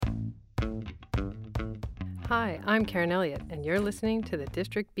Hi, I'm Karen Elliott, and you're listening to the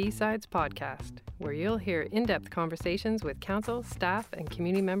District B-Sides podcast, where you'll hear in-depth conversations with council, staff, and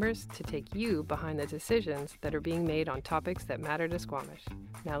community members to take you behind the decisions that are being made on topics that matter to Squamish.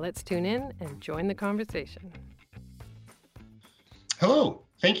 Now let's tune in and join the conversation. Hello,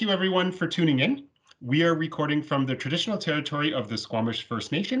 thank you everyone for tuning in. We are recording from the traditional territory of the Squamish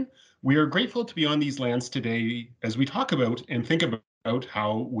First Nation. We are grateful to be on these lands today as we talk about and think about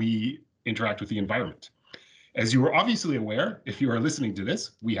how we interact with the environment. As you are obviously aware, if you are listening to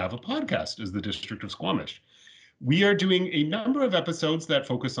this, we have a podcast as the District of Squamish. We are doing a number of episodes that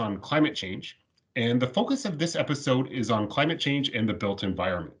focus on climate change, and the focus of this episode is on climate change and the built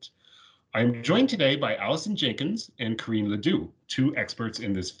environment. I am joined today by Alison Jenkins and Karine Ledoux, two experts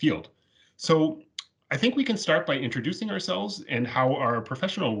in this field. So I think we can start by introducing ourselves and how our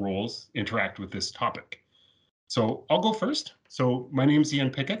professional roles interact with this topic. So I'll go first. So my name is Ian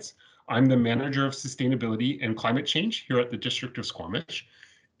Picketts. I'm the Manager of Sustainability and Climate Change here at the District of Squamish,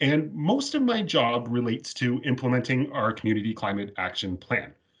 and most of my job relates to implementing our Community Climate Action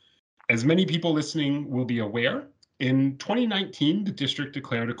Plan. As many people listening will be aware, in 2019, the district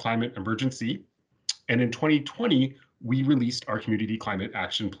declared a climate emergency, and in 2020, we released our Community Climate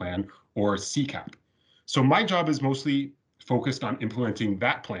Action Plan, or CCAP. So my job is mostly focused on implementing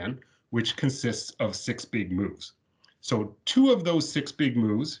that plan, which consists of 6 big moves. So 2 of those 6 big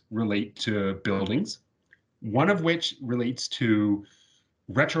moves relate to buildings, one of which relates to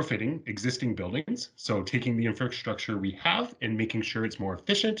retrofitting existing buildings. So taking the infrastructure we have and making sure it's more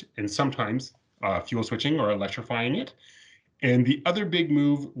efficient, and sometimes fuel switching or electrifying it. And the other big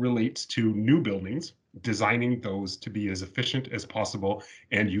move relates to new buildings, designing those to be as efficient as possible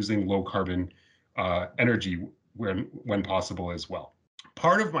and using low carbon energy when possible as well.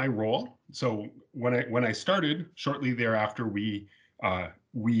 Part of my role, so when I started, shortly thereafter, we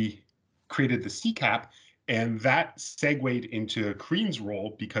created the CCAP, and that segued into Karine's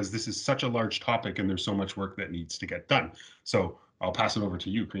role because this is such a large topic and there's so much work that needs to get done. So I'll pass it over to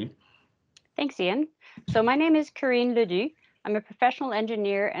you, Karine. Thanks, Ian. So my name is Karine Ledoux. I'm a professional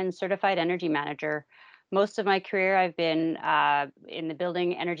engineer and certified energy manager. Most of my career, I've been in the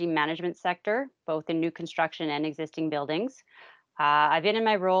building energy management sector, both in new construction and existing buildings. I've been in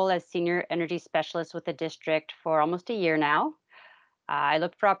my role as Senior Energy Specialist with the district for almost a year now. I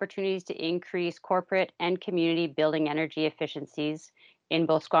look for opportunities to increase corporate and community building energy efficiencies in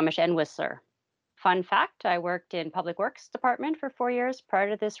both Squamish and Whistler. Fun fact, I worked in Public Works Department for 4 years prior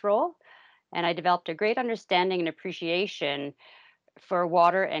to this role, and I developed a great understanding and appreciation for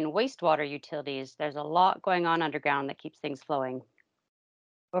water and wastewater utilities. There's a lot going on underground that keeps things flowing.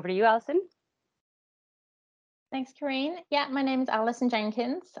 Over to you, Alison. Thanks, Karine. Yeah, my name is Alison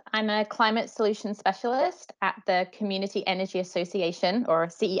Jenkins. I'm a climate solution specialist at the Community Energy Association, or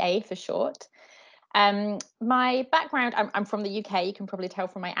CEA for short. My background, I'm from the UK, you can probably tell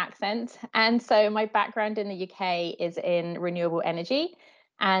from my accent. And so my background in the UK is in renewable energy.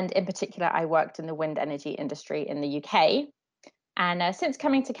 And in particular, I worked in the wind energy industry in the UK. And since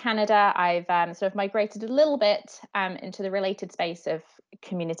coming to Canada, I've sort of migrated a little bit into the related space of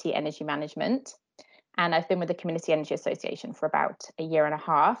community energy management. And I've been with the Community Energy Association for about a year and a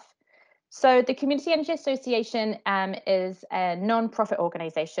half. So the Community Energy Association is a non-profit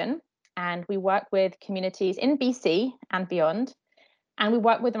organization, and we work with communities in BC and beyond, and we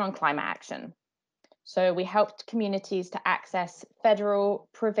work with them on climate action. So we helped communities to access federal,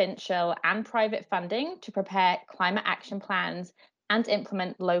 provincial, and private funding to prepare climate action plans and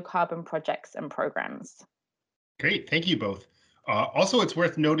implement low carbon projects and programs. Great, thank you both. Also, it's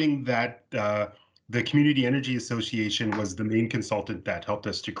worth noting that the Community Energy Association was the main consultant that helped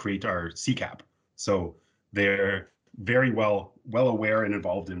us to create our CCAP. So they're very well aware and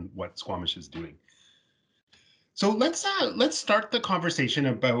involved in what Squamish is doing. So let's start the conversation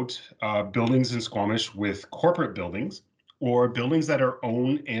about buildings in Squamish with corporate buildings, or buildings that are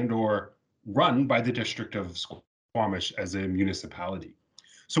owned and or run by the District of Squamish as a municipality.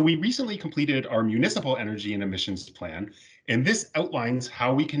 So we recently completed our municipal energy and emissions plan, and this outlines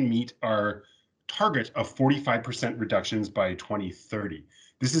how we can meet our target of 45% reductions by 2030.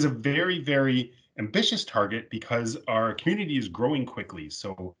 This is a very, very ambitious target because our community is growing quickly.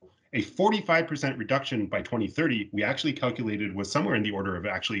 So a 45% reduction by 2030, we actually calculated was somewhere in the order of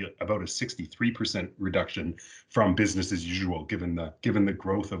actually about a 63% reduction from business as usual, given the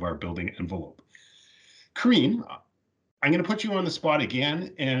growth of our building envelope. Karine, I'm going to put you on the spot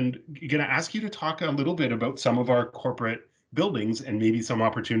again, and going to ask you to talk a little bit about some of our corporate buildings and maybe some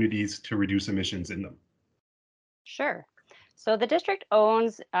opportunities to reduce emissions in them. Sure. So the district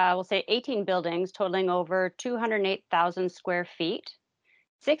owns, we'll say 18 buildings totaling over 208,000 square feet.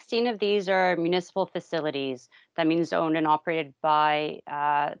 16 of these are municipal facilities. That means owned and operated by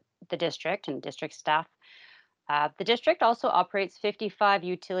the district and district staff. The district also operates 55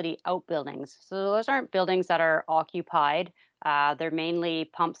 utility outbuildings. So those aren't buildings that are occupied. They're mainly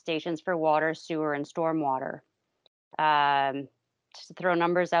pump stations for water, sewer, and stormwater. Just to throw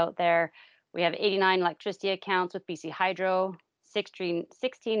numbers out there, we have 89 electricity accounts with BC Hydro, 16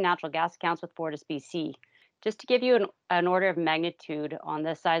 natural gas accounts with FortisBC. Just to give you an order of magnitude on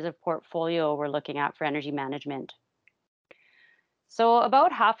the size of portfolio we're looking at for energy management. So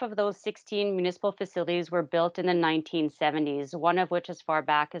about half of those 16 municipal facilities were built in the 1970s, one of which as far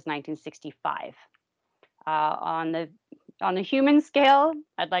back as 1965. On the human scale,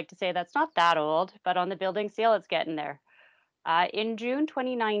 I'd like to say that's not that old, but on the building scale, it's getting there. In June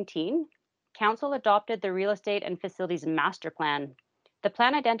 2019, Council adopted the Real Estate and Facilities Master Plan. The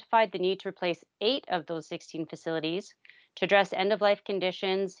plan identified the need to replace 8 of those 16 facilities to address end-of-life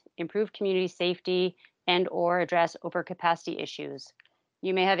conditions, improve community safety, and/or address overcapacity issues.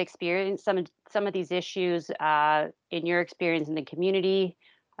 You may have experienced some of these issues in your experience in the community.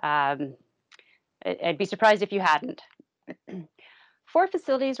 I'd be surprised if you hadn't. 4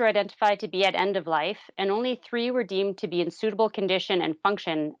 facilities were identified to be at end of life, and only 3 were deemed to be in suitable condition and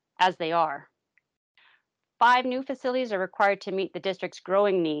function as they are. 5 new facilities are required to meet the district's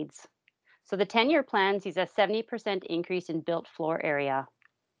growing needs. So the 10-year plan sees a 70% increase in built floor area.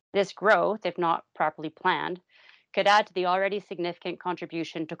 This growth, if not properly planned, could add to the already significant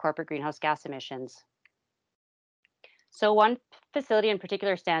contribution to corporate greenhouse gas emissions. So one facility in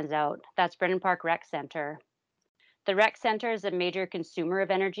particular stands out. That's Brennan Park Rec Centre. The Rec Centre is a major consumer of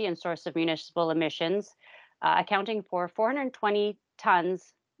energy and source of municipal emissions, accounting for 420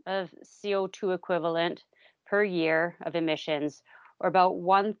 tons of CO2 equivalent per year of emissions, or about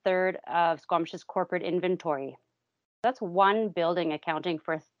 1/3 of Squamish's corporate inventory. That's one building accounting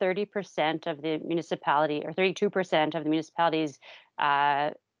for 30% of the municipality, or 32% of the municipality's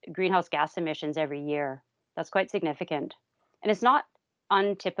greenhouse gas emissions every year. That's quite significant. And it's not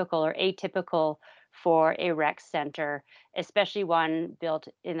untypical or atypical for a rec center, especially one built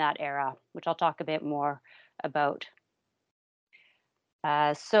in that era, which I'll talk a bit more about.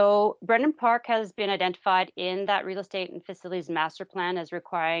 So Brennan Park has been identified in that real estate and facilities master plan as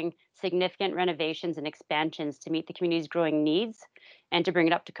requiring significant renovations and expansions to meet the community's growing needs and to bring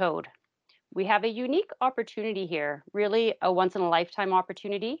it up to code. We have a unique opportunity here, really a once in a lifetime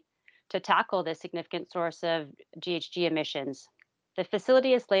opportunity to tackle this significant source of GHG emissions. The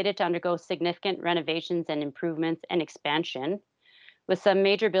facility is slated to undergo significant renovations and improvements and expansion, with some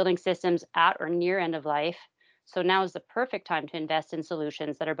major building systems at or near end of life. So now is the perfect time to invest in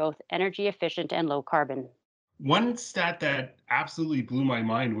solutions that are both energy efficient and low carbon. One stat that absolutely blew my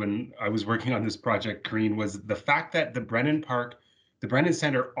mind when I was working on this project, Karine, was the fact that the Brennan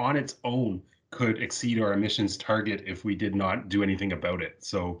Center on its own could exceed our emissions target if we did not do anything about it.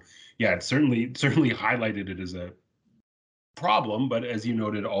 So yeah, it certainly highlighted it as a problem, but as you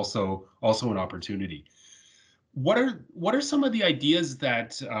noted, also an opportunity. What are some of the ideas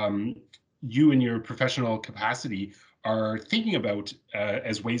that you in your professional capacity are thinking about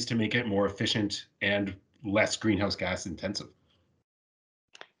as ways to make it more efficient and less greenhouse gas intensive?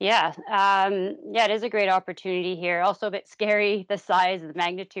 Yeah, it is a great opportunity here. Also a bit scary, the size, the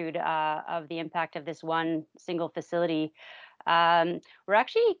magnitude of the impact of this one single facility. We're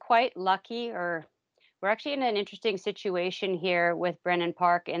actually quite lucky, or we're actually in an interesting situation here with Brennan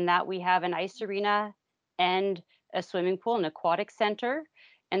Park in that we have an ice arena and a swimming pool, an aquatic center,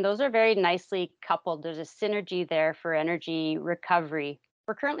 and those are very nicely coupled. There's a synergy there for energy recovery.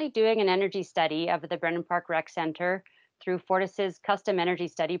 We're currently doing an energy study of the Brennan Park Rec Center through Fortis's Custom Energy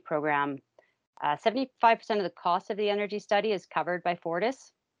Study Program. 75% of the cost of the energy study is covered by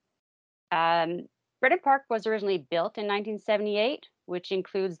Fortis. Brennan Park was originally built in 1978, which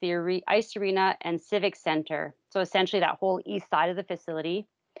includes the ice arena and civic center. So essentially that whole east side of the facility.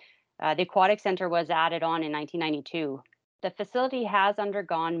 The aquatic center was added on in 1992. The facility has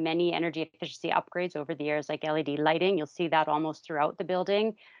undergone many energy efficiency upgrades over the years, like LED lighting. You'll see that almost throughout the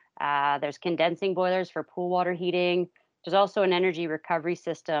building. There's condensing boilers for pool water heating. There's also an energy recovery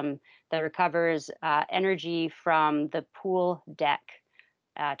system that recovers energy from the pool deck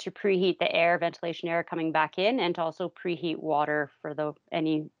to preheat the air, ventilation air coming back in, and to also preheat water for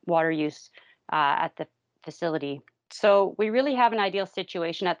any water use at the facility. So we really have an ideal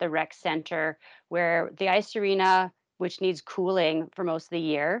situation at the rec center where the ice arena, which needs cooling for most of the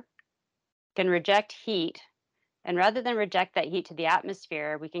year, can reject heat. And rather than reject that heat to the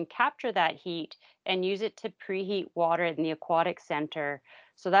atmosphere, we can capture that heat and use it to preheat water in the aquatic center.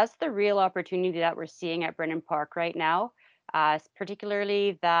 So that's the real opportunity that we're seeing at Brennan Park right now.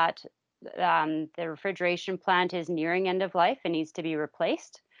 particularly that the refrigeration plant is nearing end of life and needs to be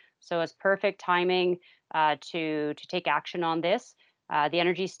replaced. So it's perfect timing to take action on this. The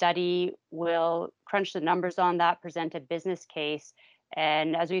energy study will crunch the numbers on that, present a business case,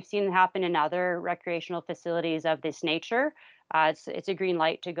 and as we've seen happen in other recreational facilities of this nature, it's a green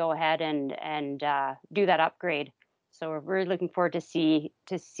light to go ahead and do that upgrade. So we're really looking forward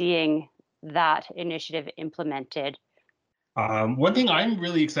to seeing that initiative implemented. One thing I'm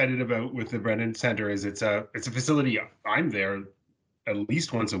really excited about with the Brennan Center is it's a facility. I'm there at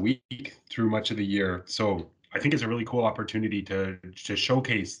least once a week through much of the year, so I think it's a really cool opportunity to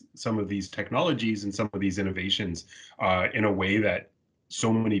showcase some of these technologies and some of these innovations in a way that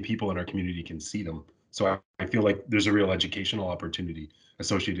so many people in our community can see them. So I feel like there's a real educational opportunity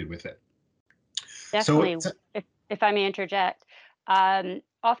associated with it. So Definitely. If I may interject,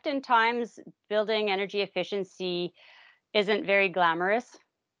 oftentimes building energy efficiency isn't very glamorous.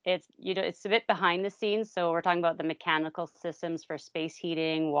 It's a bit behind the scenes. So we're talking about the mechanical systems for space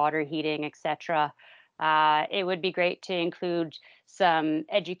heating, water heating, etc. It would be great to include some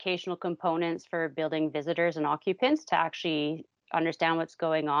educational components for building visitors and occupants to actually understand what's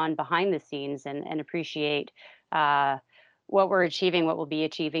going on behind the scenes and appreciate what we're achieving, what we'll be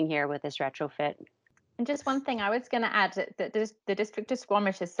achieving here with this retrofit. And just one thing I was going to add, that the District of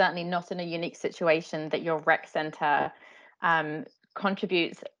Squamish is certainly not in a unique situation that your rec centre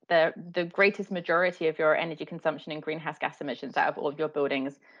contributes the greatest majority of your energy consumption and greenhouse gas emissions out of all of your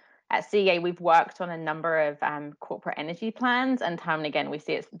buildings. At CEA, we've worked on a number of corporate energy plans, and time and again, we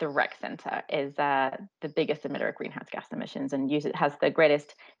see the rec centre is the biggest emitter of greenhouse gas emissions and has the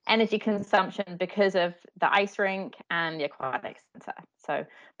greatest energy consumption because of the ice rink and the aquatic centre. So,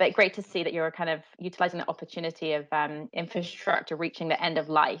 but great to see that you're kind of utilising the opportunity of infrastructure reaching the end of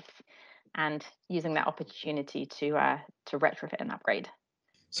life and using that opportunity to retrofit and upgrade.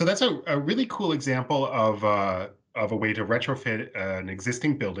 So that's a really cool example of a way to retrofit an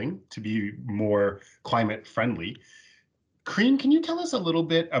existing building to be more climate friendly. Karine, can you tell us a little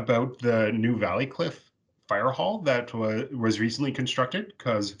bit about the new Valley Cliff fire hall that was recently constructed?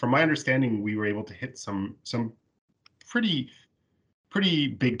 Because from my understanding, we were able to hit some pretty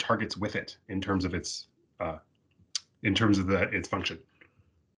big targets with it in terms of its function.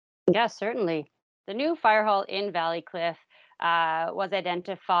 Yeah, certainly. The new fire hall in Valley Cliff was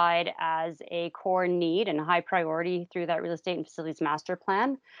identified as a core need and a high priority through that real estate and facilities master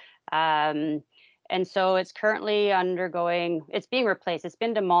plan. And so it's currently it's being replaced. It's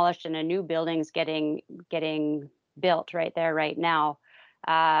been demolished and a new building's getting built right there right now.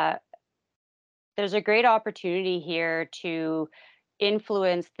 There's a great opportunity here to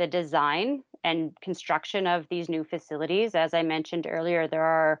influence the design and construction of these new facilities. As I mentioned earlier,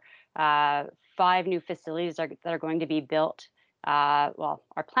 there are 5 new facilities that are going to be built, are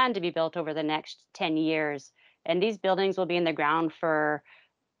planned to be built over the next 10 years. And these buildings will be in the ground for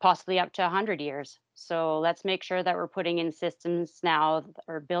possibly up to 100 years. So let's make sure that we're putting in systems now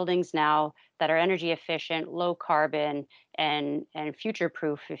or buildings now that are energy efficient, low carbon, and future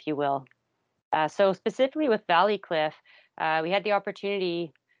proof, if you will. So specifically with Valley Cliff, we had the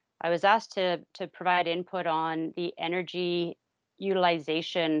opportunity. I was asked to provide input on the energy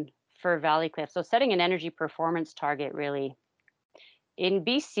utilization for Valley Cliff. So setting an energy performance target, really. In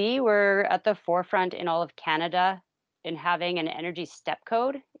BC, we're at the forefront in all of Canada in having an energy step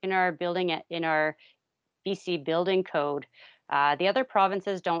code in our BC building code. The other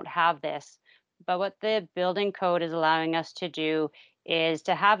provinces don't have this, but what the building code is allowing us to do is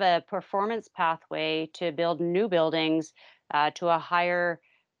to have a performance pathway to build new buildings to a higher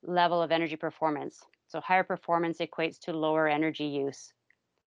level of energy performance. So higher performance equates to lower energy use.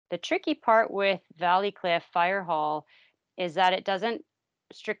 The tricky part with Valley Cliff Fire Hall is that it doesn't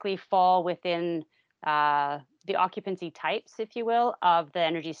strictly fall within the occupancy types, if you will, of the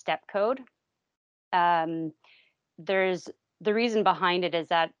energy step code. There's the reason behind it is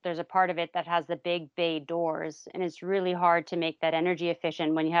that there's a part of it that has the big bay doors, and it's really hard to make that energy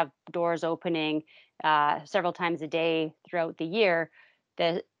efficient when you have doors opening several times a day throughout the year.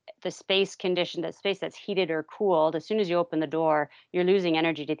 The space condition, the space that's heated or cooled, as soon as you open the door, you're losing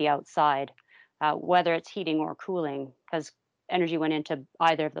energy to the outside, whether it's heating or cooling, because energy went into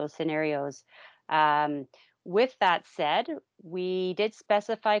either of those scenarios. With that said, we did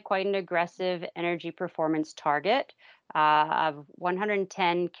specify quite an aggressive energy performance target of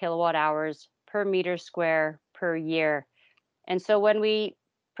 110 kilowatt hours per meter square per year. And so when we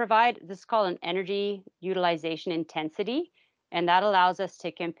provide, this is called an energy utilization intensity, and that allows us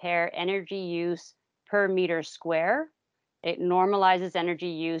to compare energy use per meter square It normalizes energy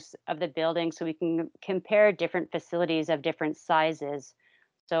use of the building so we can compare different facilities of different sizes.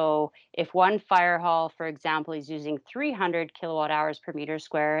 So if one fire hall, for example, is using 300 kilowatt hours per meter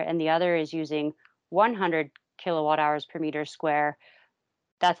square and the other is using 100 kilowatt hours per meter square,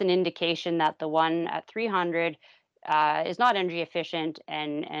 that's an indication that the one at 300 is not energy efficient,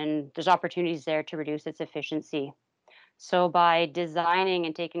 and there's opportunities there to reduce its efficiency. So by designing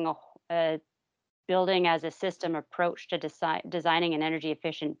and taking a building as a system approach to designing an energy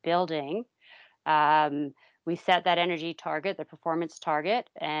efficient building, um, we set that energy target, the performance target,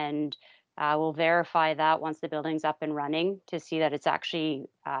 and we'll verify that once the building's up and running to see that it's actually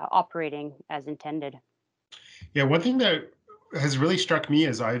operating as intended. Yeah, one thing that has really struck me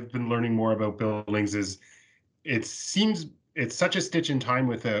as I've been learning more about buildings is it seems it's such a stitch in time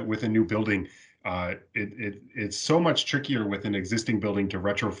with a new building. It's so much trickier with an existing building to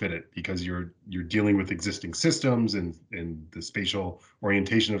retrofit it because you're dealing with existing systems and the spatial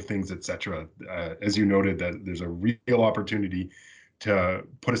orientation of things, etc. As you noted, that there's a real opportunity to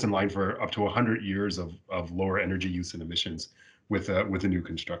put us in line for up to 100 years of lower energy use and emissions with a new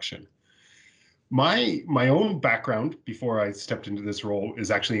construction. My own background before I stepped into this role is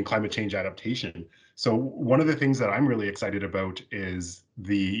actually in climate change adaptation. So one of the things that I'm really excited about is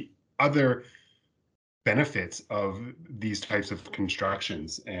the other benefits of these types of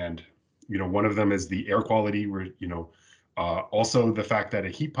constructions. And, one of them is the air quality where, also the fact that a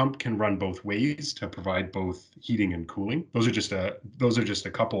heat pump can run both ways to provide both heating and cooling. Those are just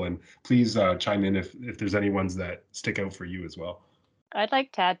a couple. And please chime in if there's any ones that stick out for you as well. I'd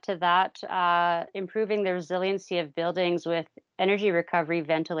like to add to that, improving the resiliency of buildings with energy recovery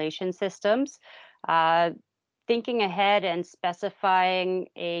ventilation systems, uh, thinking ahead and specifying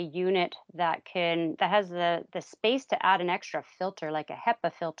a unit that has the space to add an extra filter, like a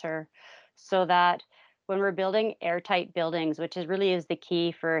HEPA filter, so that when we're building airtight buildings, which is the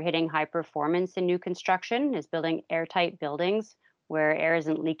key for hitting high performance in new construction, is building airtight buildings where air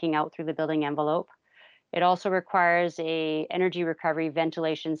isn't leaking out through the building envelope. It also requires a energy recovery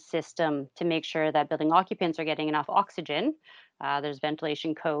ventilation system to make sure that building occupants are getting enough oxygen. There's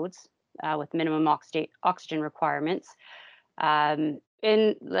ventilation codes with minimum oxygen requirements.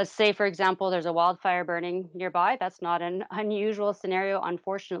 Let's say, for example, there's a wildfire burning nearby. That's not an unusual scenario,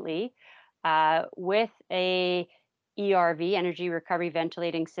 unfortunately. With a ERV, energy recovery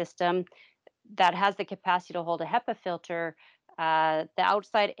ventilating system, that has the capacity to hold a HEPA filter, the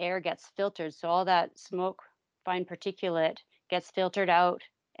outside air gets filtered. So all that smoke, fine particulate gets filtered out,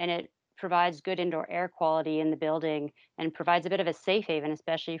 and it provides good indoor air quality in the building and provides a bit of a safe haven,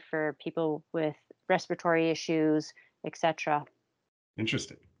 especially for people with respiratory issues, etc.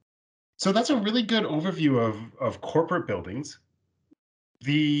 Interesting. So that's a really good overview of corporate buildings.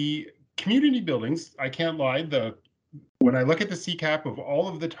 The community buildings, I can't lie, when I look at the CCAP of all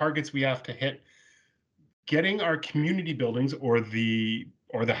of the targets we have to hit, getting our community buildings or the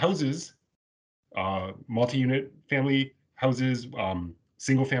houses, multi-unit family houses,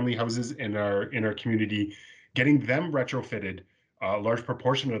 single family houses in our community, getting them retrofitted, a large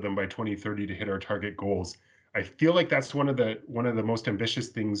proportion of them by 2030 to hit our target goals. I feel like that's one of the most ambitious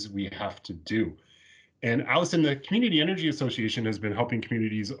things we have to do. And Alison, the Community Energy Association has been helping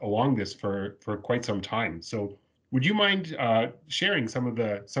communities along this for quite some time. So would you mind sharing some of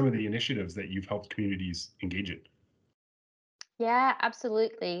the initiatives that you've helped communities engage in? Yeah,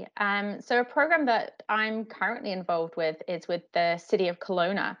 absolutely. So a program that I'm currently involved with is with the City of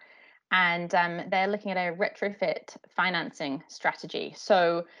Kelowna, and they're looking at a retrofit financing strategy.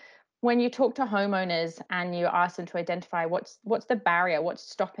 So when you talk to homeowners and you ask them to identify what's the barrier, what's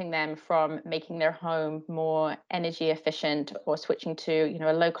stopping them from making their home more energy efficient or switching to,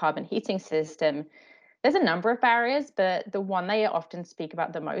 a low carbon heating system, there's a number of barriers, but the one they often speak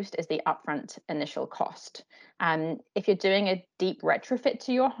about the most is the upfront initial cost. If you're doing a deep retrofit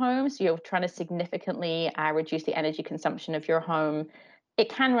to your home, so you're trying to significantly reduce the energy consumption of your home, it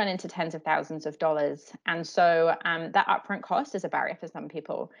can run into tens of thousands of dollars. And so that upfront cost is a barrier for some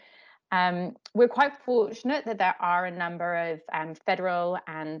people. We're quite fortunate that there are a number of federal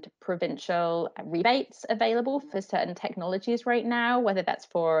and provincial rebates available for certain technologies right now, whether that's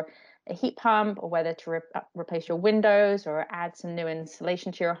for a heat pump or whether to replace your windows or add some new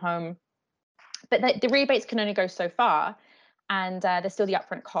insulation to your home. But the rebates can only go so far, and there's still the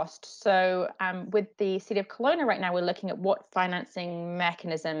upfront cost. So with the City of Kelowna right now, we're looking at what financing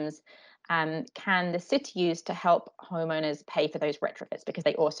mechanisms can the city use to help homeowners pay for those retrofits, because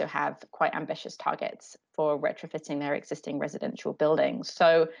they also have quite ambitious targets for retrofitting their existing residential buildings.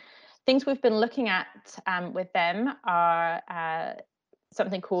 So things we've been looking at with them are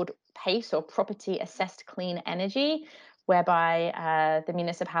something called PACE, or Property Assessed Clean Energy, whereby the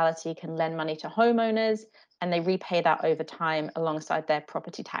municipality can lend money to homeowners and they repay that over time alongside their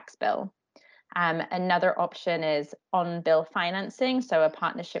property tax bill. Another option is on-bill financing, so a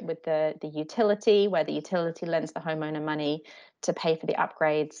partnership with the utility, where the utility lends the homeowner money to pay for the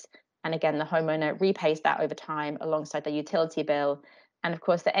upgrades. And again, the homeowner repays that over time alongside the utility bill. And of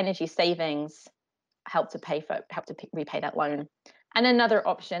course, the energy savings help to repay that loan. And another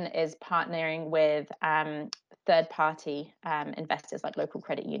option is partnering with third-party investors like local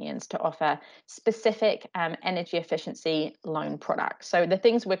credit unions to offer specific energy efficiency loan products. So the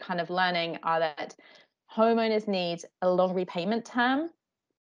things we're kind of learning are that homeowners need a long repayment term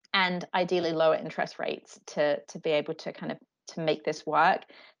and ideally lower interest rates to be able to kind of to make this work,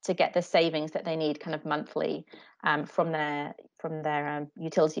 to get the savings that they need kind of monthly from their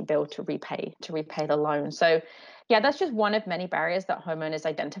utility bill to repay the loan. So yeah, that's just one of many barriers that homeowners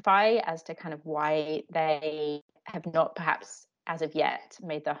identify as to kind of why they have not perhaps as of yet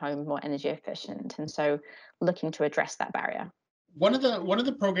made their home more energy efficient, and so looking to address that barrier. One of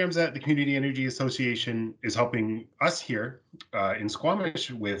the programs that the Community Energy Association is helping us here in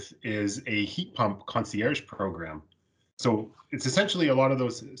Squamish with is a heat pump concierge program. So it's essentially a lot of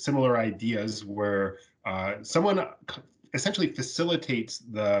those similar ideas where someone essentially facilitates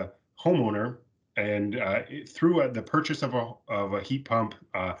the homeowner and through the purchase of a heat pump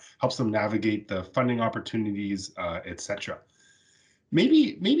helps them navigate the funding opportunities, etc.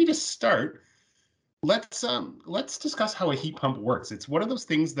 Maybe to start, let's discuss how a heat pump works. It's one of those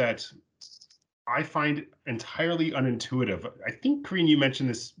things that I find entirely unintuitive. I think, Karine, you mentioned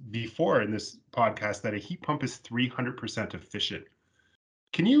this before in this podcast that a heat pump is 300% efficient.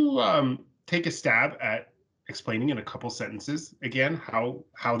 Can you take a stab at explaining in a couple sentences again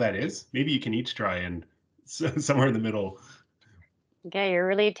how that is? Maybe you can each try and somewhere in the middle. Okay, you're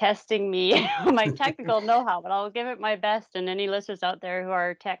really testing me on my technical know-how, but I'll give it my best. And any listeners out there who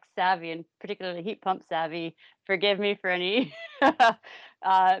are tech savvy and particularly heat pump savvy, forgive me for any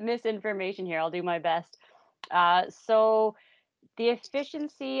misinformation here. I'll do my best. So the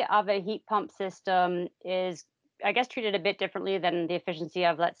efficiency of a heat pump system is, I guess, treated a bit differently than the efficiency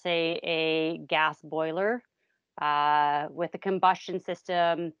of, let's say, a gas boiler. With a combustion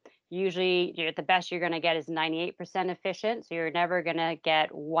system, usually the best you're going to get is 98% efficient. So you're never going to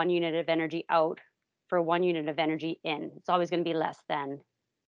get 1 unit of energy out for 1 unit of energy in. It's always going to be less than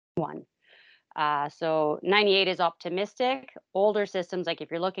 1. So 98 is optimistic. Older systems, like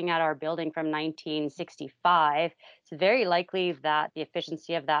if you're looking at our building from 1965, it's very likely that the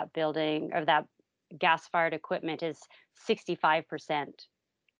efficiency of that building or that gas-fired equipment is 65%.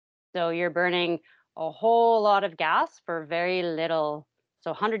 So you're burning a whole lot of gas for very little.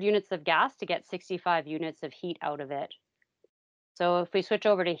 So 100 units of gas to get 65 units of heat out of it. So if we switch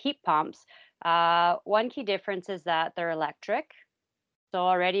over to heat pumps, one key difference is that they're electric. So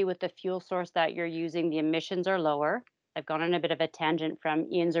already with the fuel source that you're using, the emissions are lower. I've gone on a bit of a tangent from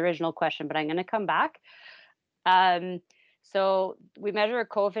Ian's original question, but I'm going to come back. So we measure a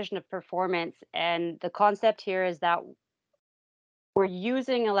coefficient of performance, and the concept here is that we're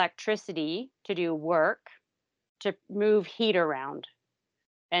using electricity to do work to move heat around.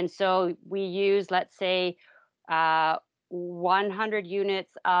 And so we use, let's say, 100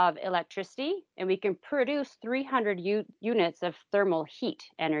 units of electricity, and we can produce 300 units of thermal heat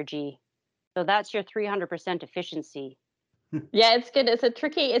energy. So that's your 300% efficiency. Yeah, it's good.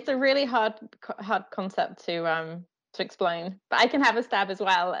 It's a really hard concept to explain, but I can have a stab as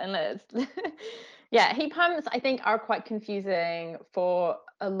well. And it's yeah, heat pumps I think are quite confusing for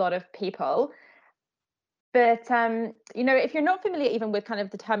a lot of people. But if you're not familiar even with kind of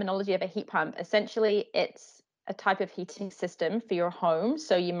the terminology of a heat pump, essentially it's a type of heating system for your home.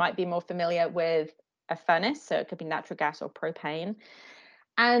 So you might be more familiar with a furnace, so it could be natural gas or propane.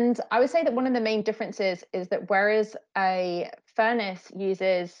 And I would say that one of the main differences is that whereas a furnace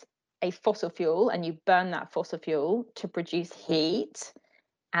uses a fossil fuel and you burn that fossil fuel to produce heat,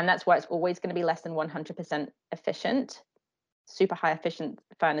 and that's why it's always going to be less than 100% efficient. Super high efficient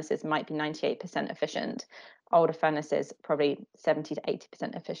furnaces might be 98% efficient. Older furnaces probably 70 to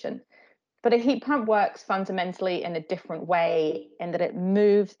 80% efficient. But a heat pump works fundamentally in a different way in that it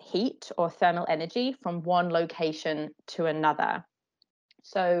moves heat or thermal energy from one location to another.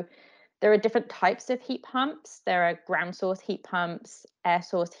 So there are different types of heat pumps. There are ground source heat pumps, air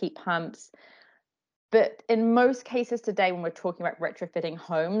source heat pumps. But in most cases today, when we're talking about retrofitting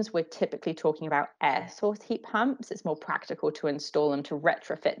homes, we're typically talking about air source heat pumps. It's more practical to install them, to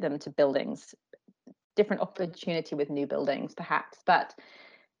retrofit them to buildings. Different opportunity with new buildings, perhaps. But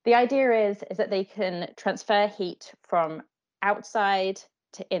the idea is that they can transfer heat from outside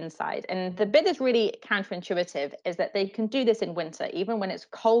to inside. And the bit that's really counterintuitive is that they can do this in winter, even when it's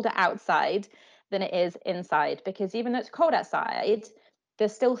colder outside than it is inside, because even though it's cold outside,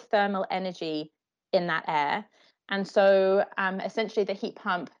 there's still thermal energy in that air. And so essentially the heat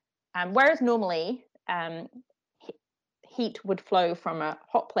pump, whereas normally heat would flow from a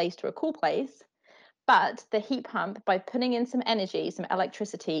hot place to a cool place, but the heat pump, by putting in some energy, some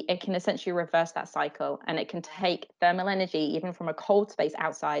electricity, it can essentially reverse that cycle, and it can take thermal energy even from a cold space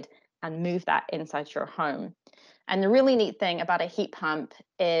outside and move that inside your home. And the really neat thing about a heat pump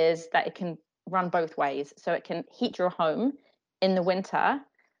is that it can run both ways. So it can heat your home in the winter,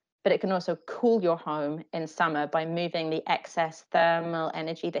 but it can also cool your home in summer by moving the excess thermal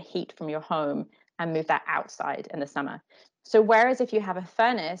energy, the heat from your home, and move that outside in the summer. So whereas if you have a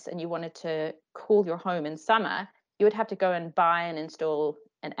furnace and you wanted to cool your home in summer, you would have to go and buy and install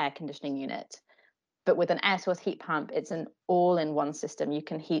an air conditioning unit. But with an air source heat pump, it's an all-in-one system. You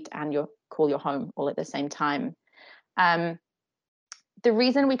can heat and cool your home all at the same time. The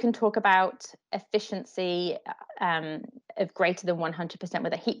reason we can talk about efficiency of greater than 100%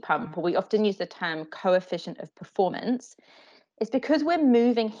 with a heat pump, or we often use the term coefficient of performance, is because we're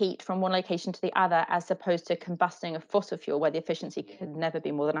moving heat from one location to the other, as opposed to combusting a fossil fuel where the efficiency could never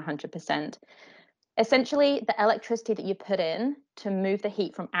be more than 100%. Essentially, the electricity that you put in to move the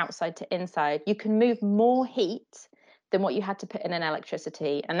heat from outside to inside, you can move more heat than what you had to put in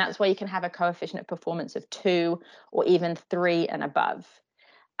electricity. And that's why you can have a coefficient of performance of 2 or even 3 and above.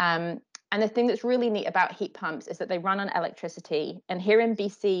 And the thing that's really neat about heat pumps is that they run on electricity. And here in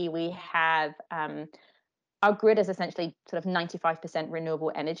BC, we have our grid is essentially sort of 95%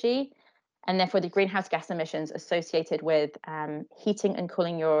 renewable energy. And therefore, the greenhouse gas emissions associated with heating and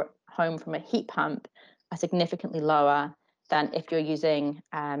cooling your home from a heat pump are significantly lower than if you're using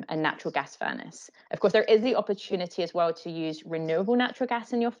a natural gas furnace. Of course, there is the opportunity as well to use renewable natural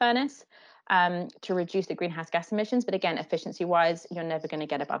gas in your furnace to reduce the greenhouse gas emissions. But again, efficiency-wise, you're never going to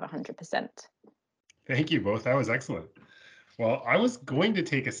get above 100%. Thank you both. That was excellent. Well, I was going to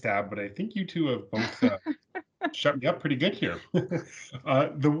take a stab, but I think you two have both shut me up pretty good here.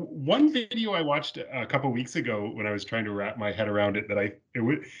 The one video I watched a couple of weeks ago when I was trying to wrap my head around it,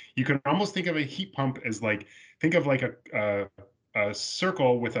 you can almost think of a heat pump as think of like a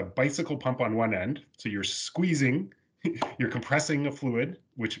circle with a bicycle pump on one end. So you're squeezing, you're compressing a fluid,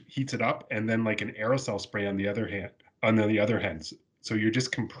 which heats it up, and then like an aerosol spray on the other hand. So you're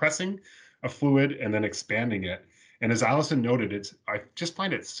just compressing a fluid and then expanding it. And as Alison noted, I just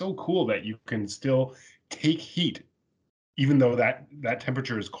find it so cool that you can still take heat, even though that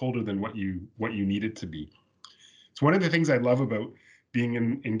temperature is colder than what you need it to be. It's one of the things I love about being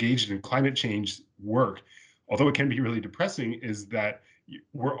engaged in climate change work, although it can be really depressing, is that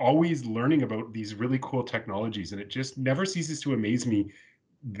we're always learning about these really cool technologies, and it just never ceases to amaze me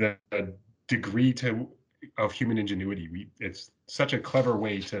the degree of human ingenuity. It's such a clever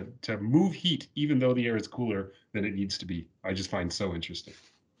way to move heat, even though the air is cooler than it needs to be. I just find so interesting.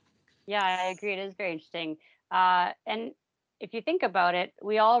 Yeah, I agree. It is very interesting. And if you think about it,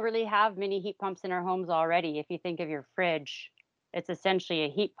 we all really have mini heat pumps in our homes already. If you think of your fridge, it's essentially a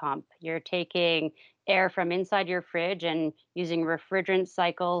heat pump. You're taking air from inside your fridge and using a refrigerant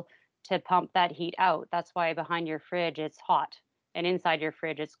cycle to pump that heat out. That's why behind your fridge it's hot, and inside your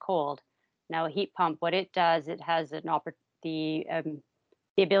fridge it's cold. Now, a heat pump, what it does, it has the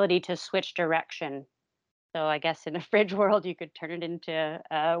ability to switch direction. So I guess in a fridge world, you could turn it into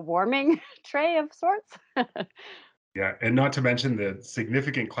a warming tray of sorts. Yeah, and not to mention the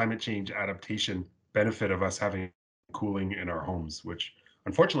significant climate change adaptation benefit of us having cooling in our homes, which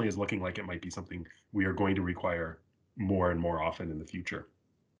unfortunately is looking like it might be something we are going to require more and more often in the future.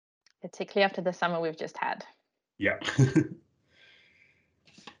 Particularly after the summer we've just had. Yeah.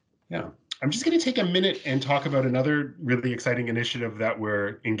 Yeah. I'm just going to take a minute and talk about another really exciting initiative that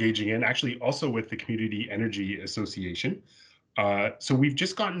we're engaging in, actually also with the Community Energy Association. So we've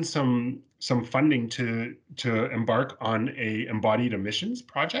just gotten some funding to embark on a embodied emissions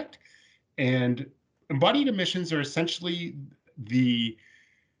project. And embodied emissions are essentially the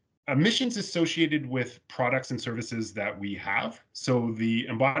emissions associated with products and services that we have. So the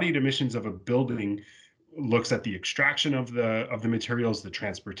embodied emissions of a building looks at the extraction of the materials, the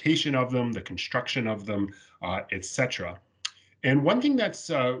transportation of them, the construction of them, etc. And one thing that's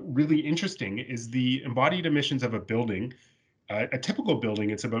really interesting is the embodied emissions of a building. A typical building,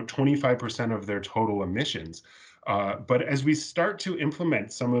 it's about 25% of their total emissions. But as we start to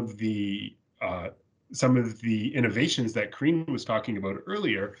implement some of the innovations that Karine was talking about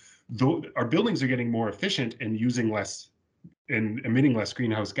earlier, though our buildings are getting more efficient and using less and emitting less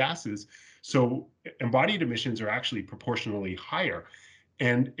greenhouse gases. So embodied emissions are actually proportionally higher.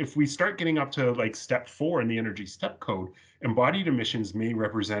 And if we start getting up to like step 4 in the energy step code, embodied emissions may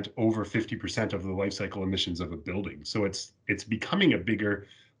represent over 50% of the life cycle emissions of a building. So it's becoming a bigger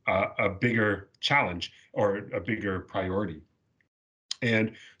challenge, or a bigger priority.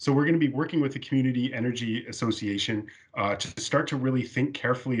 And so we're going to be working with the Community Energy Association to start to really think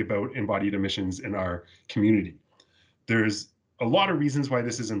carefully about embodied emissions in our community. There's a lot of reasons why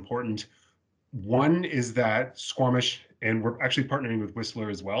this is important. One is that Squamish, and we're actually partnering with Whistler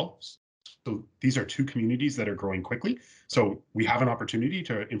as well. So these are two communities that are growing quickly. So we have an opportunity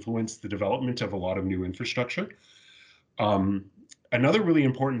to influence the development of a lot of new infrastructure. Another really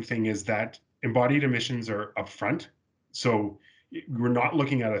important thing is that embodied emissions are upfront. So we're not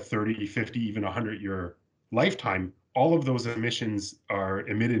looking at a 30, 50, even 100-year lifetime. All of those emissions are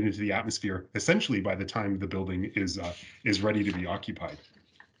emitted into the atmosphere essentially by the time the building is ready to be occupied.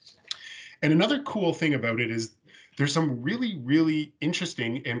 And another cool thing about it is there's some really, really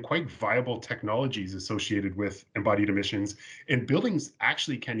interesting and quite viable technologies associated with embodied emissions, and buildings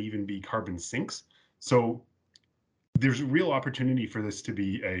actually can even be carbon sinks. So there's a real opportunity for this to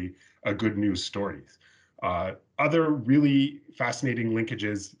be a good news story. Other really fascinating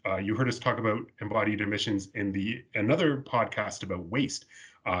linkages, you heard us talk about embodied emissions in another podcast about waste.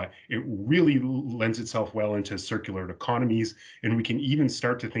 It really lends itself well into circular economies, and we can even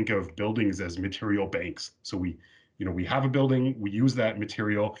start to think of buildings as material banks. So we have a building, we use that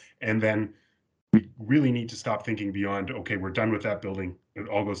material, and then we really need to stop thinking beyond, okay, we're done with that building, it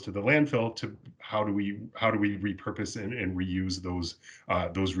all goes to the landfill, to how do we repurpose and reuse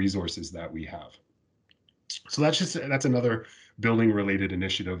those resources that we have. So that's another building related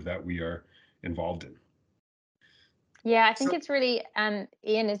initiative that we are involved in. Yeah, I think it's really, I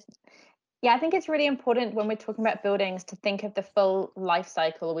think it's really important when we're talking about buildings to think of the full life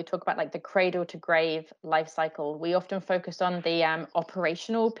cycle. We talk about like the cradle to grave life cycle. We often focus on the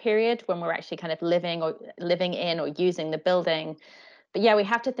operational period when we're actually kind of living in or using the building. But yeah, we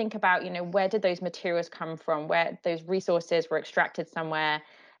have to think about, where did those materials come from? Where those resources were extracted somewhere.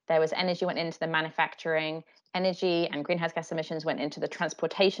 There was energy went into the manufacturing, energy and greenhouse gas emissions went into the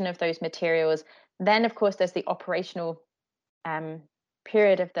transportation of those materials. Then, of course, there's the operational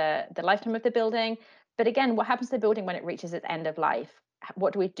period of the lifetime of the building. But again, what happens to the building when it reaches its end of life?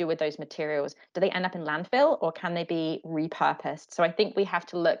 What do we do with those materials? Do they end up in landfill, or can they be repurposed? So I think we have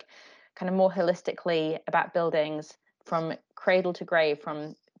to look kind of more holistically about buildings from cradle to grave,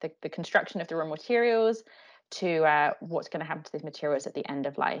 from the construction of the raw materials to what's going to happen to these materials at the end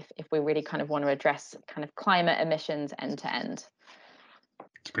of life, if we really kind of want to address kind of climate emissions end to end.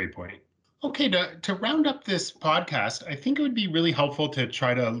 That's a great point. Okay, to round up this podcast, I think it would be really helpful to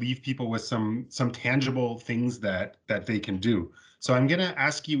try to leave people with some tangible things that they can do. So I'm going to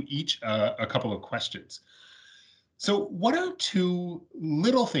ask you each a couple of questions. So what are 2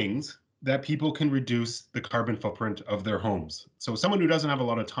 little things that people can reduce the carbon footprint of their homes? So someone who doesn't have a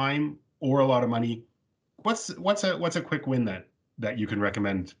lot of time or a lot of money, what's a quick win that you can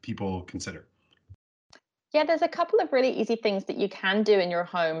recommend people consider? Yeah, there's a couple of really easy things that you can do in your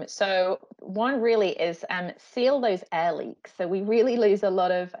home. So one really is seal those air leaks. So we really lose a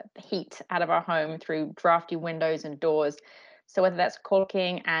lot of heat out of our home through drafty windows and doors. So whether that's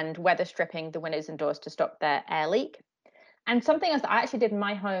caulking and weather stripping the windows and doors to stop the air leak. And something else that I actually did in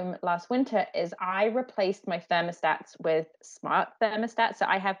my home last winter is I replaced my thermostats with smart thermostats. So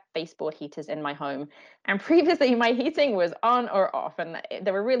I have baseboard heaters in my home. And previously my heating was on or off, and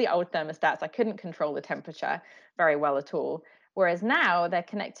they were really old thermostats. I couldn't control the temperature very well at all. Whereas now they're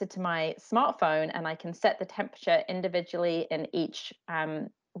connected to my smartphone, and I can set the temperature individually in each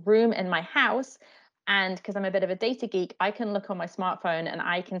room in my house. And because I'm a bit of a data geek, I can look on my smartphone and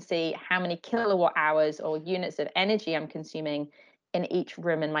I can see how many kilowatt hours or units of energy I'm consuming in each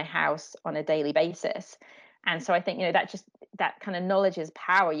room in my house on a daily basis. And so I think, that kind of knowledge is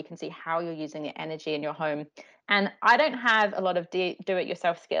power. You can see how you're using the energy in your home. And I don't have a lot of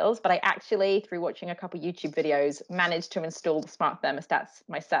do-it-yourself skills, but I actually, through watching a couple YouTube videos, managed to install the smart thermostats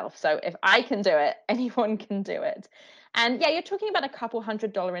myself. So if I can do it, anyone can do it. And yeah, you're talking about a couple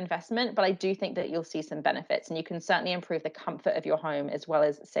 $100 investment, but I do think that you'll see some benefits, and you can certainly improve the comfort of your home as well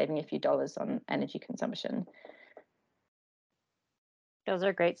as saving a few dollars on energy consumption. Those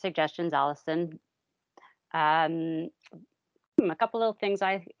are great suggestions, Alison. A couple little things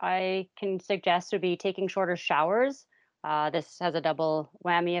I can suggest would be taking shorter showers. This has a double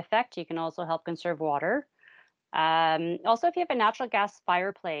whammy effect. You can also help conserve water. Also, if you have a natural gas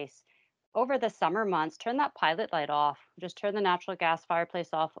fireplace, over the summer months, turn that pilot light off. Just turn the natural gas fireplace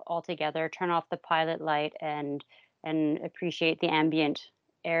off altogether. Turn off the pilot light and appreciate the ambient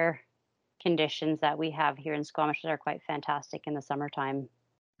air conditions that we have here in Squamish that are quite fantastic in the summertime.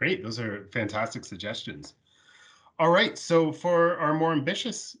 Great. Those are fantastic suggestions. All right. So for our more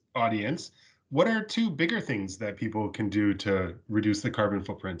ambitious audience, what are two bigger things that people can do to reduce the carbon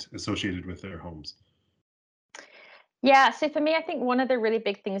footprint associated with their homes? Yeah, so for me, I think one of the really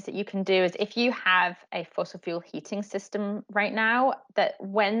big things that you can do is if you have a fossil fuel heating system right now, that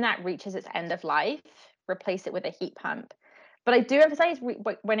when that reaches its end of life, replace it with a heat pump. But I do emphasize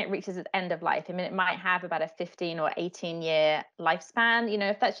when it reaches its end of life. I mean, it might have about a 15 or 18-year lifespan.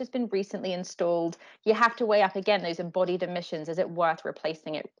 If that's just been recently installed, you have to weigh up again those embodied emissions. Is it worth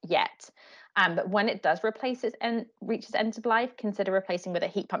replacing it yet? But when it does reaches end of life, consider replacing with a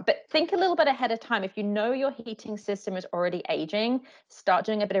heat pump. But think a little bit ahead of time. If you know your heating system is already aging, start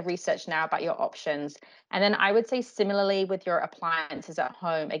doing a bit of research now about your options. And then I would say similarly with your appliances at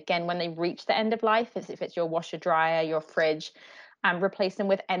home, again, when they reach the end of life, if it's your washer, dryer, your fridge, replace them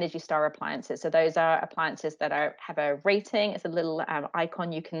with Energy Star appliances. So those are appliances that have a rating. It's a little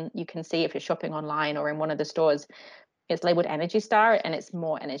icon you can see if you're shopping online or in one of the stores. It's labeled Energy Star and it's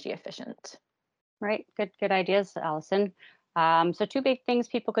more energy efficient. Right. Good ideas, Alison. So two big things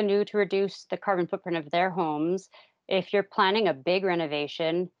people can do to reduce the carbon footprint of their homes. If you're planning a big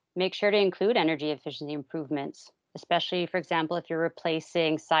renovation, make sure to include energy efficiency improvements, especially, for example, if you're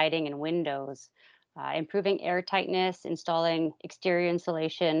replacing siding and windows, improving air tightness, installing exterior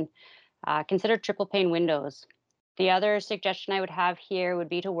insulation. Consider triple pane windows. The other suggestion I would have here would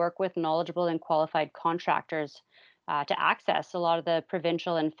be to work with knowledgeable and qualified contractors to access a lot of the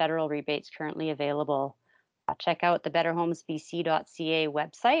provincial and federal rebates currently available. Check out the betterhomesbc.ca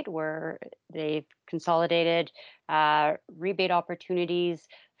website where they've consolidated rebate opportunities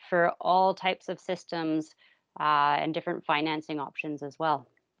for all types of systems and different financing options as well.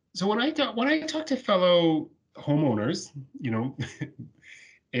 So when I talk to fellow homeowners,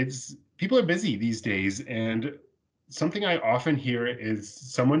 it's people are busy these days, and something I often hear is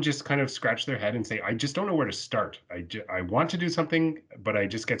someone just kind of scratch their head and say, "I just don't know where to start. I want to do something, but I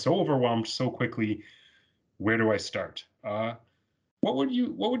just get so overwhelmed so quickly. Where do I start?" What would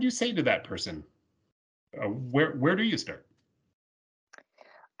you say to that person? Where do you start?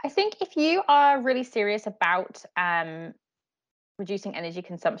 I think if you are really serious about reducing energy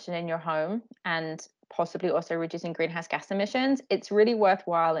consumption in your home and possibly also reducing greenhouse gas emissions, it's really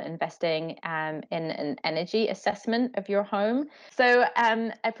worthwhile investing in an energy assessment of your home. So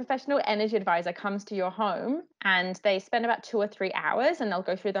a professional energy advisor comes to your home and they spend about 2 or 3 hours and they'll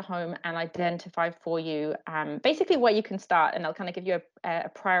go through the home and identify for you basically where you can start, and they'll kind of give you a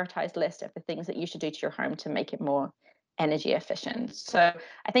prioritized list of the things that you should do to your home to make it more energy efficient. So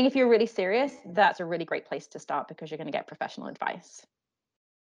I think if you're really serious, that's a really great place to start because you're going to get professional advice.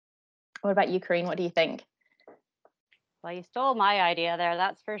 What about you, Karine? What do you think? Well, you stole my idea there.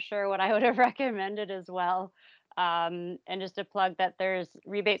 That's for sure what I would have recommended as well. And just to plug that there's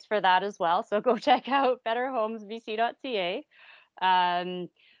rebates for that as well. So go check out betterhomesbc.ca.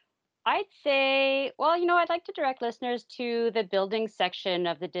 I'd say, well, I'd like to direct listeners to the building section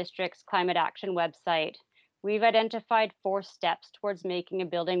of the district's climate action website. We've identified 4 steps towards making a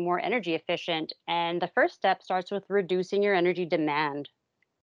building more energy efficient. And the first step starts with reducing your energy demand.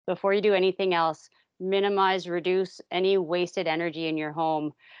 Before you do anything else, minimize, reduce any wasted energy in your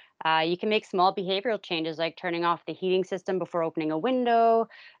home. You can make small behavioral changes like turning off the heating system before opening a window,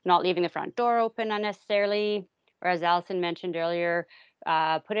 not leaving the front door open unnecessarily, or as Alison mentioned earlier,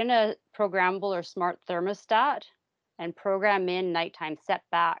 put in a programmable or smart thermostat and program in nighttime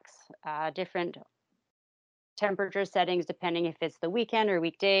setbacks, different temperature settings depending if it's the weekend or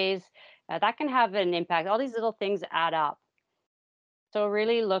weekdays. That can have an impact. All these little things add up. So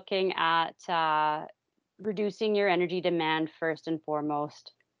really looking at reducing your energy demand first and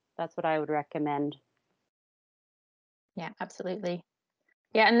foremost. That's what I would recommend. Yeah, absolutely.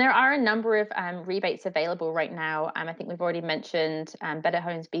 Yeah, and there are a number of rebates available right now. I think we've already mentioned Better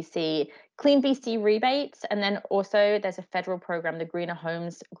Homes BC, Clean BC rebates, and then also there's a federal program, the Greener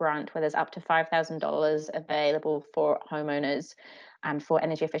Homes Grant, where there's up to $5,000 available for homeowners for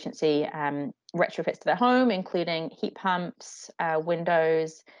energy efficiency retrofits to their home, including heat pumps,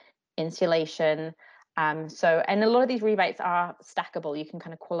 windows, insulation. And a lot of these rebates are stackable. You can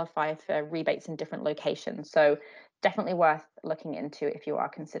kind of qualify for rebates in different locations. So definitely worth looking into if you are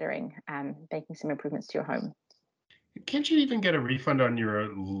considering making some improvements to your home. Can't you even get a refund on your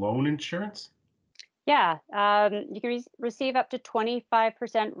loan insurance? Yeah, you can receive up to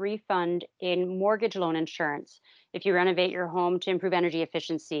 25% refund in mortgage loan insurance if you renovate your home to improve energy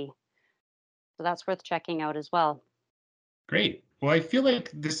efficiency. So that's worth checking out as well. Great. Well, I feel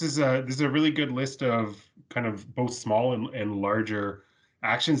like this is a really good list of kind of both small and larger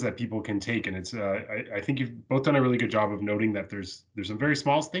actions that people can take. And it's I think you've both done a really good job of noting that there's some very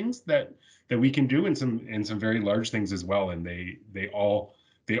small things that we can do, and some very large things as well, and they all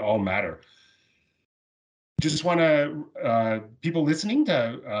matter. Just want to people listening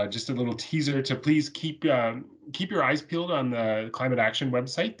to just a little teaser to please keep your eyes peeled on the Climate Action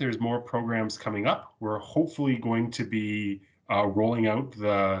website. There's more programs coming up. We're hopefully going to be rolling out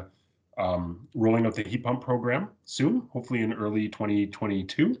the heat pump program soon, hopefully in early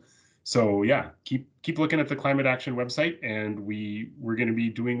 2022. So yeah, keep looking at the Climate Action website, and we're going to be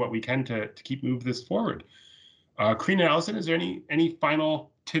doing what we can to keep move this forward. Karine and Alison, is there any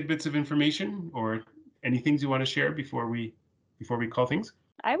final tidbits of information or any things you want to share before we call things?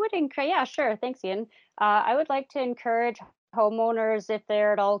 I would encourage, yeah, sure. Thanks, Ian. I would like to encourage homeowners, if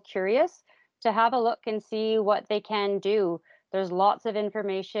they're at all curious, to have a look and see what they can do. There's lots of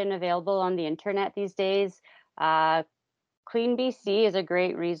information available on the internet these days. Clean BC is a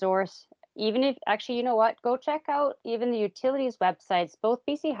great resource. Even if, actually, you know what, go check out even the utilities websites. Both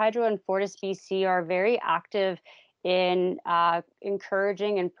BC Hydro and Fortis BC are very active in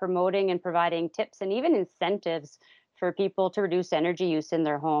encouraging and promoting and providing tips and even incentives for people to reduce energy use in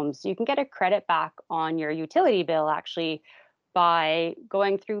their homes. You can get a credit back on your utility bill, actually, by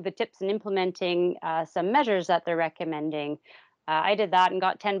going through the tips and implementing some measures that they're recommending. I did that and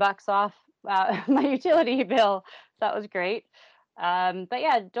got $10 off my utility bill. So that was great. But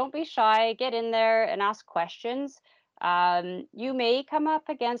yeah, don't be shy. Get in there and ask questions. You may come up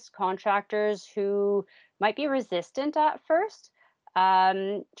against contractors who might be resistant at first.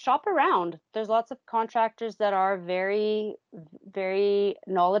 Shop around. There's lots of contractors that are very, very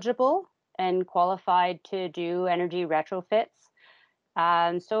knowledgeable and qualified to do energy retrofits.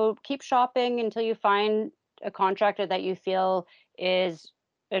 So keep shopping until you find a contractor that you feel is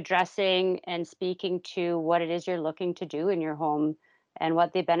addressing and speaking to what it is you're looking to do in your home and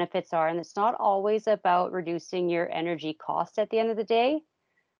what the benefits are. And it's not always about reducing your energy cost at the end of the day.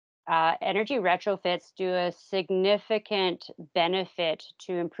 Energy retrofits do a significant benefit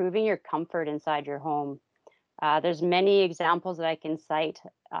to improving your comfort inside your home. There's many examples that I can cite.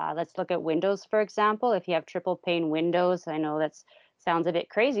 Let's look at windows, for example. If you have triple pane windows, I know that sounds a bit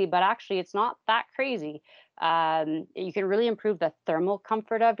crazy, but actually it's not that crazy. You can really improve the thermal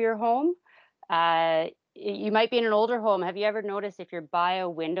comfort of your home. You might be in an older home. Have you ever noticed if you're by a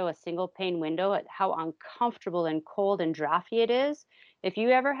window, a single pane window, how uncomfortable and cold and drafty it is? If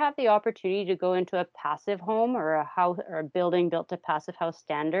you ever have the opportunity to go into a passive home or a house or a building built to passive house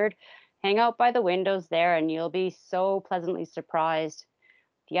standard, hang out by the windows there and you'll be so pleasantly surprised.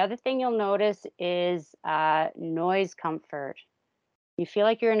 The other thing you'll notice is noise comfort. You feel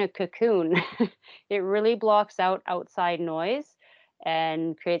like you're in a cocoon. It really blocks out outside noise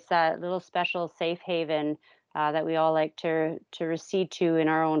and creates that little special safe haven that we all like to recede to in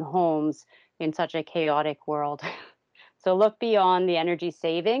our own homes in such a chaotic world. So look beyond the energy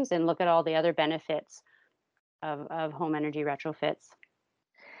savings and look at all the other benefits of home energy retrofits.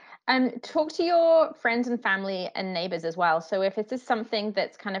 Talk to your friends and family and neighbors as well. So if this is something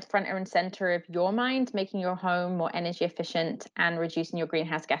that's kind of front and center of your mind, making your home more energy efficient and reducing your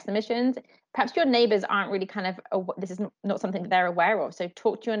greenhouse gas emissions, perhaps your neighbors aren't really this is not something that they're aware of. So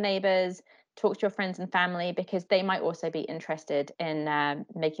talk to your neighbors, talk to your friends and family, because they might also be interested in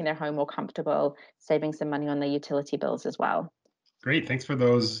making their home more comfortable, saving some money on their utility bills as well. Great, thanks for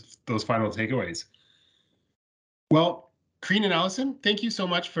those final takeaways. Well, Karine and Alison, thank you so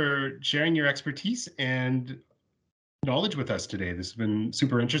much for sharing your expertise and knowledge with us today. This has been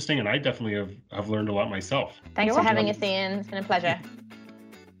super interesting, and I definitely have learned a lot myself. Thanks for having us, Ian. It's been a pleasure.